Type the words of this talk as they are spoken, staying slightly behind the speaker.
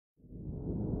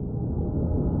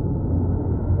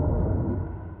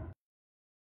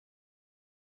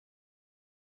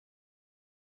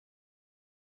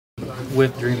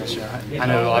with Dreamus? I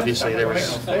know obviously there was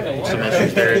some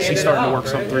issues there. Is he starting to work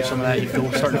through some of that? You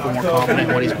starting to feel more confident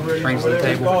in what he brings to the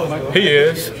table? He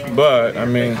is, but I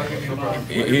mean,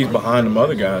 he's behind them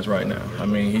other guys right now. I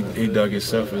mean, he dug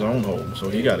himself his own hole, so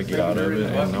he got to get out of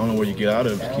it. And the only way you get out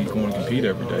of it is keep going to compete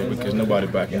every day because nobody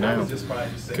backing down.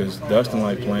 Because Dustin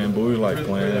like playing, Bowie like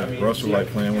playing, Russell like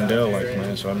playing, Wendell like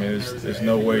playing. So I mean, there's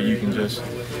no way you can just,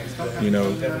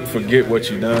 forget what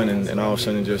you've done and all of a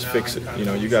sudden just fix it.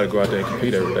 You got to go out there and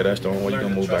compete every day. That's the only way you're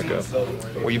gonna move back up.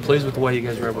 Were you pleased with the way you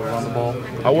guys were able to run the ball?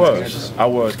 I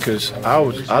was, because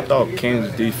I thought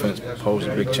Kansas defense posed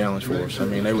a big challenge for us. I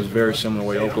mean, they was very similar to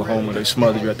the way Oklahoma. They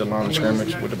smothered you at the line of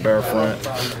scrimmage with the bare front,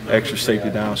 extra safety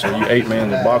down. So you 8 man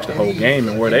in the box the whole game.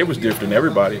 And where they was different than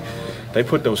everybody, they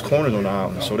put those corners on the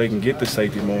island so they can get the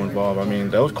safety more involved. I mean,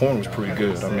 those corners was pretty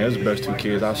good. I mean, those are the best 2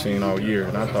 kids I've seen all year,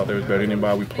 and I thought they was better than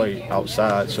anybody we played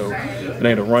outside. So being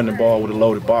able to run the ball with a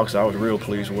loaded box, I was real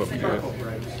pleased with what we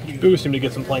did. Bowie seemed to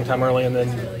get some playing time early and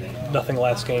then nothing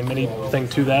last game. Anything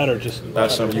to that, or just?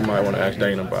 That's something you might want to ask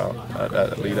Dana about.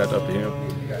 I'd leave that up to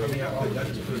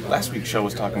him. Last week's show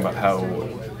was talking about how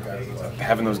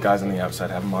having those guys on the outside,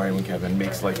 having Mario and Kevin,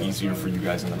 makes life easier for you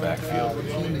guys in the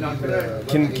backfield.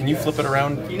 Can you flip it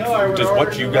around? Does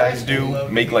what you guys do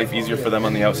make life easier for them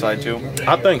on the outside too?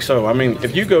 I think so. I mean,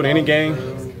 if you go to any game,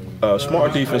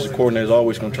 smart defensive coordinator is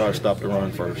always going to try to stop the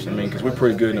run first. I mean, because we're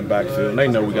pretty good in the backfield, and they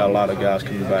know we got a lot of guys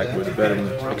coming back with a veteran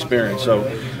experience. So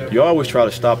you always try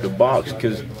to stop the box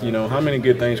because, how many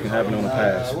good things can happen on the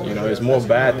pass? There's more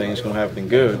bad things going to happen than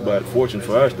good, but fortunate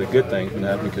for us, the good things can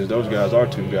happen because those guys are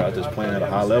 2 guys that's playing at a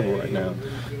high level right now.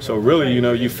 So really,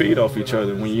 you feed off each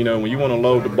other. When you want to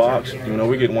load the box,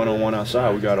 we get one-on-one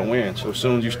outside, we got to win. So as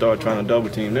soon as you start trying to double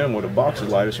team them, well, the box is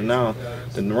lighter, so now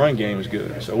the run game is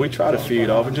good. So we try to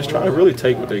feed off and just try to really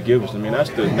take what they give us. I mean,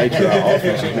 that's the nature of our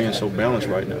offense is being so balanced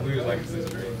right now. Okay,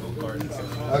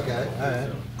 all right.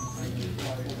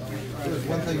 There's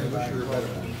one thing you wish you were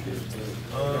better at.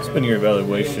 It's been your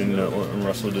evaluation on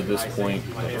Russell to this point,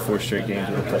 4 straight games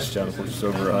with a touchdown, of course,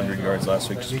 over 100 yards last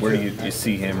week. Just where do you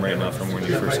see him right now from when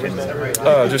you first came in?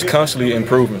 Just constantly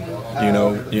improving.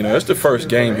 It's the first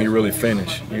game he really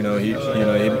finished. He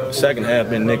second half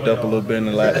been nicked up a little bit in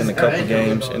a couple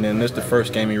games, and then this the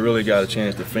first game he really got a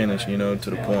chance to finish. To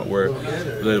the point where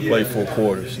they play 4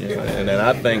 quarters. And then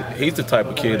I think he's the type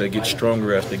of kid that gets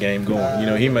stronger as the game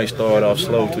going. He may start off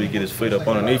slow till he get his feet up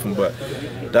underneath him, but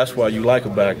that's why you like a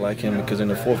back like him, because in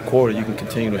the 4th quarter you can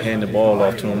continue to hand the ball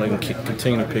off to him. They can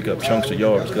continue to pick up chunks of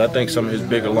yards. Because I think some of his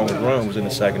bigger, longer run was in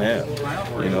the second half.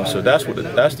 So that's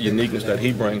the uniqueness that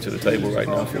he brings to the table right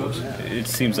now for us. It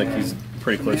seems like he's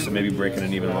pretty close to maybe breaking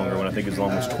an even longer one. I think as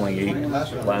long as 28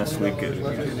 last week.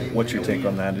 What's your take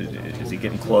on that? Is he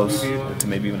getting close to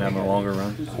maybe even having a longer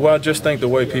run? Well, I just think the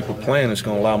way people playing is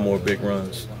going to allow more big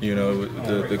runs.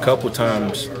 The couple of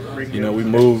times,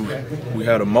 we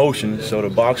had a motion, so the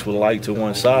box was light to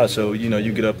one side. So,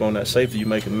 you get up on that safety, you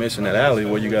make a miss in that alley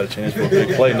where you got a chance for a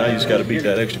big play. Now you just got to beat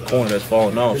that extra corner that's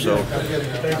falling off. So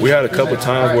we had a couple of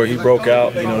times where he broke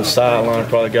out. The sideline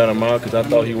probably got him out because I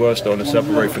thought he was starting to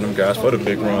separate from them guys for the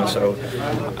big run. So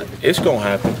it's going to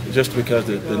happen just because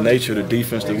the nature of the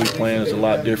defense that we playing is a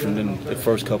lot different than the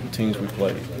first couple teams we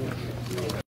played.